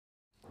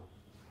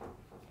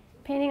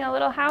Painting a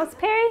little house,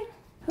 Perry?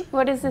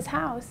 What is this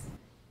house?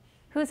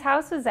 Whose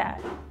house is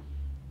that?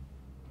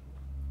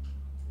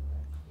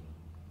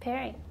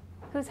 Perry,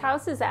 whose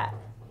house is that?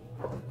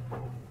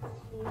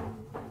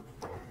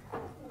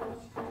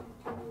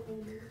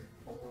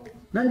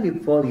 Maybe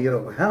for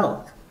your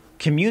health.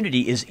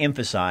 Community is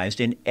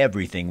emphasized in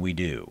everything we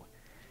do.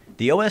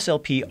 The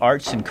OSLP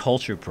Arts and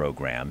Culture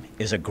Program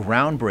is a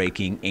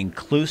groundbreaking,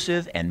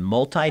 inclusive, and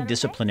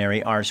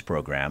multidisciplinary arts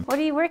program. What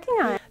are you working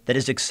on? That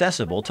is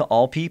accessible to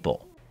all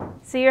people.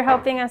 So you're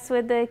helping us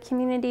with the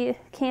community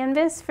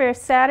canvas for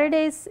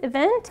Saturday's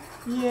event?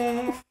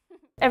 Yeah.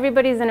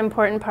 Everybody's an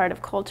important part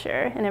of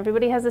culture, and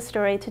everybody has a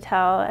story to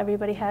tell,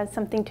 everybody has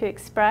something to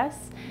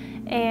express,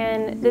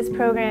 and this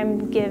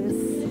program gives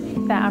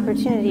that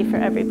opportunity for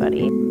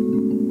everybody.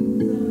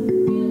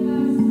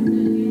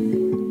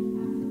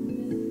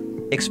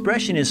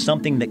 Expression is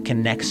something that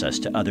connects us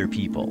to other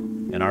people,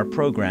 and our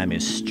program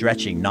is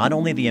stretching not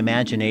only the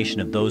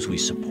imagination of those we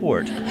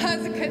support, That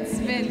was a good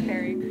spin,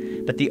 Perry,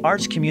 but the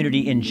arts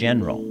community in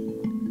general.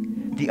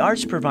 The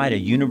arts provide a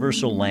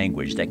universal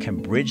language that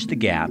can bridge the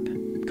gap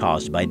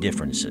caused by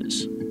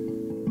differences.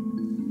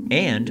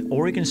 And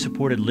Oregon's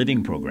Supported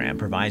Living Program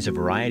provides a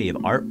variety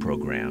of art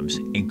programs,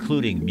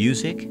 including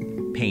music,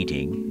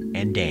 painting,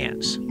 and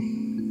dance.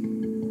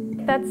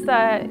 That's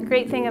the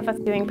great thing of us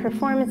doing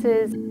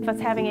performances, of us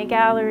having a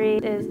gallery,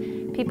 is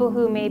people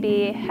who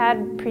maybe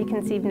had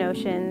preconceived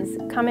notions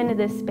come into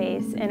this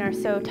space and are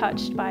so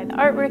touched by the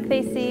artwork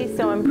they see,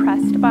 so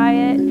impressed by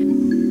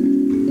it.